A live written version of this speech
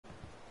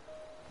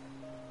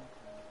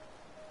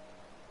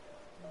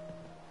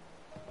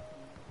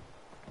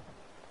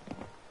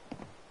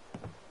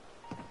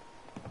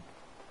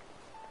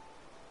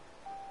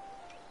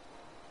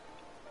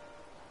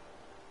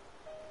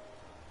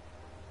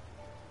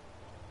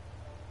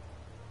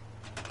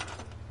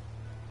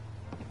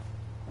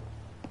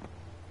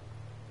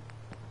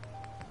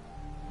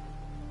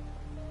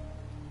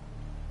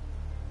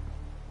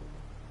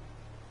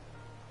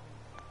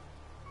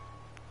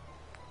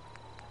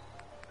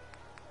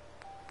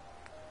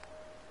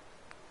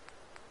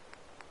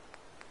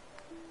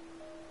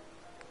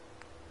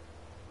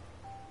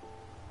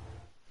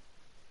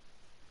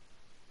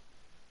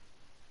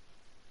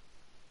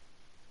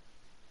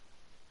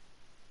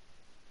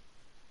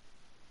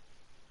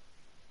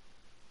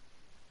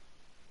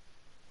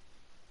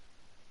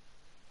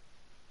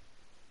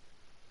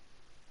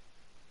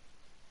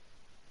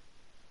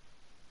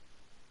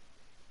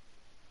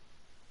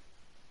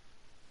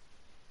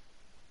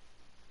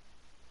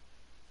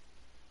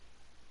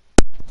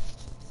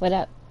What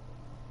up?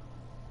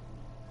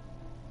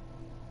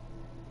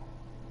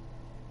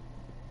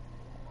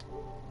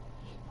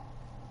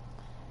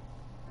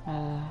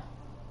 Uh,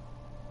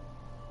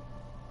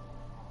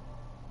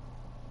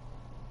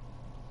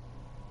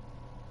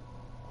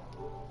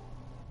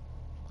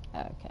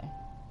 okay.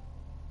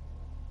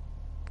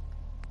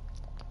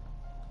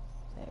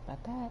 Sorry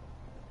about that.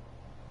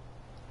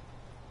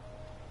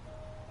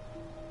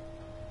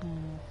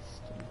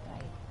 Street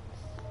lights.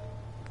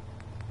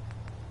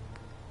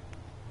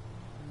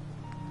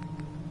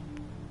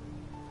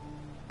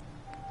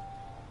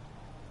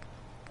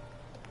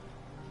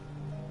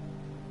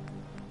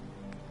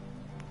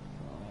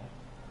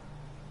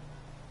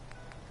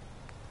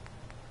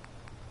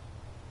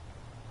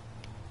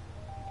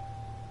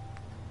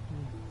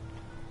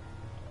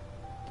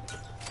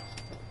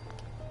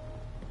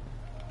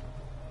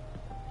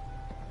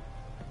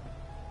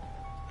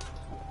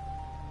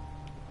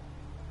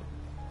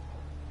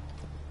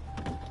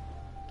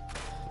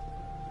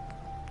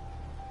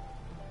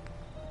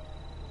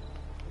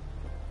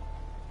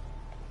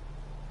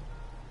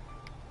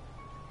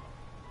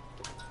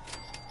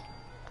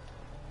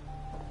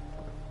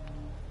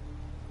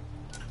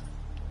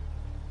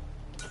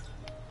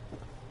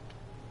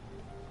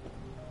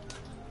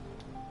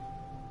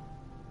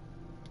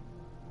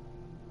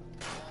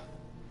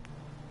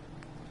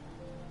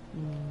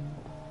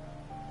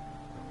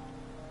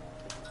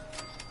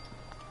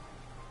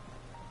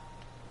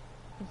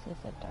 Is this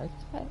a dark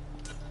spot?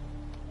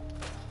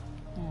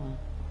 Oh.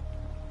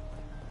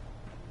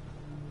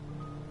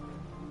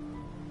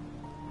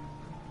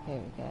 Here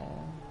we go.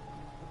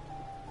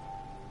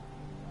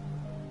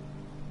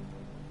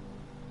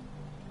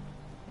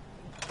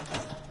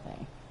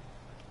 There.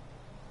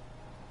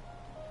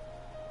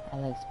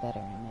 That looks better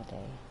in the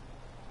day.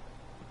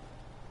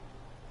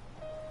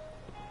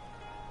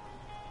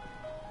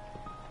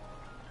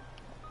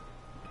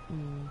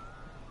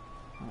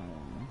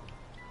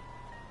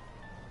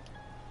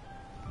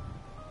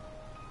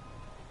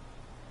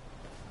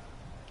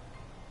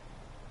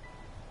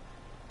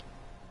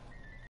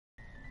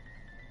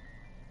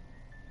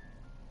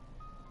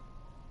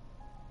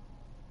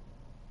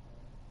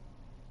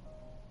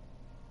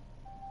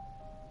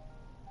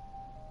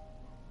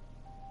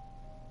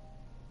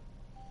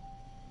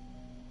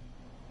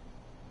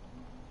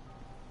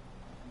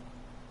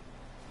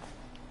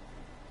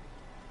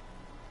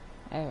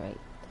 Alright.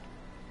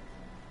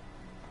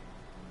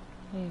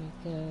 Here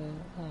we go.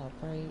 Oh,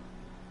 bright.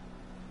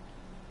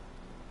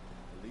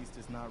 At least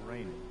it's not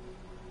raining.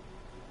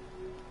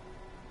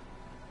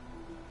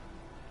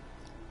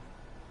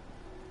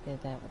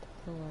 Did that with the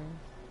floor.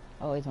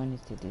 Always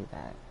wanted to do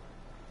that.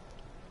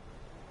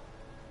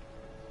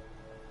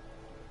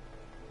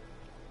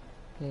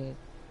 Good.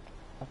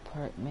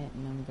 Apartment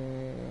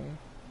number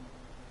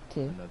 2.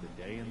 Another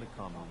day in the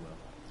Commonwealth.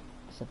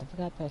 Shut the fuck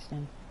up,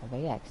 Preston.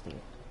 Nobody asked you.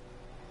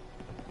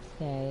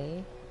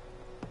 Okay.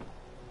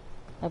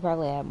 I'll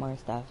probably add more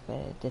stuff,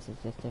 but this is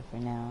just it for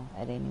now.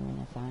 I didn't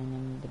even assign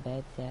them the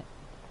beds yet.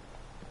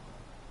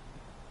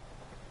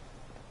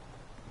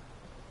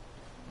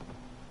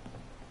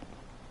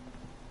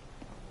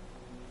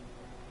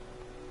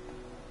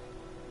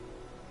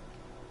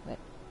 But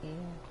yeah,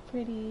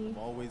 pretty. I'm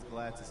always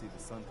glad to see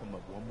the sun come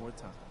up one more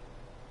time.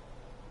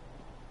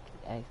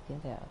 I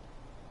get out.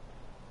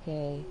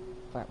 Okay,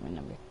 apartment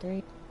number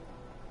 3.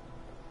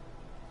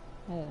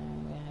 I don't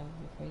know, we have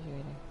a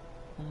refrigerator.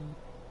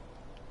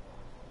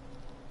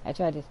 I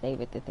tried to stay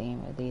with the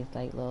theme of these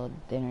like little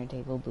dinner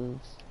table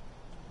booths.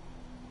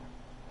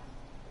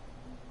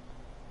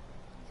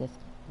 Just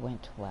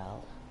went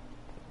well.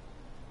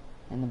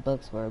 And the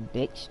books were a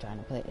bitch trying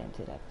to put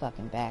into that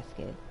fucking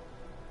basket.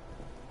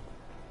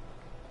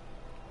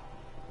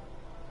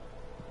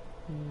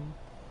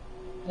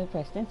 But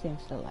Preston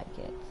seems to like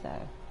it,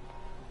 so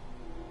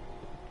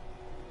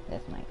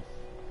that's nice.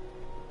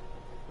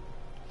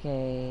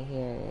 Okay,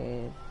 here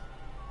is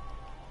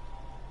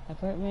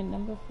apartment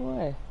number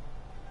 4.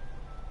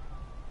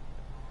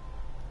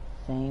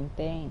 Same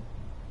thing.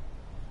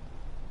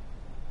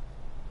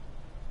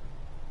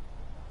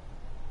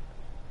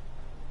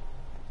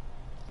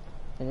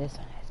 So this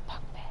one has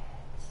bunk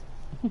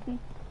beds.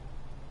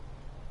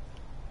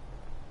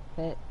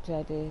 But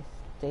try to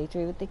stay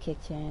true with the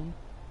kitchen.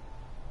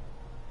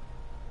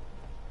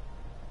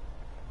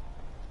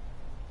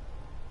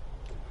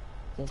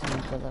 Just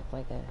makes it look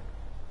like a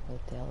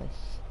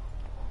hotelish.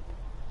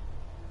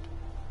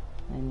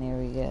 And there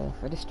we go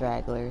for the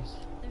stragglers.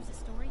 There's a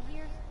story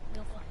here,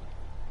 you'll find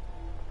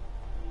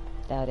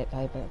it. Doubt it,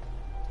 Piper.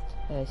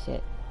 Oh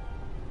shit.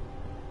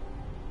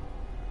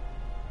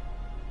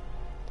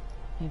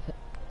 Let me put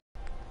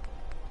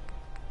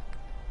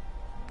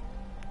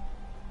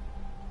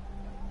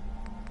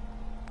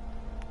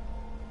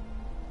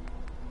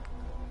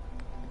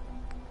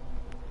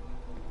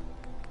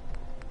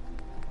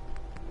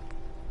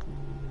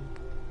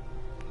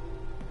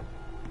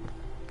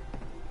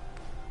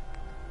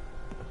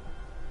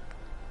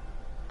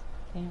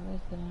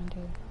what's it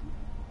under?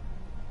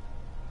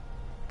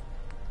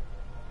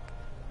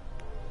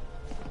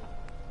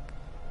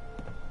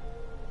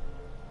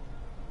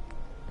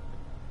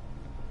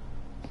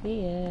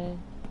 See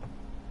ya.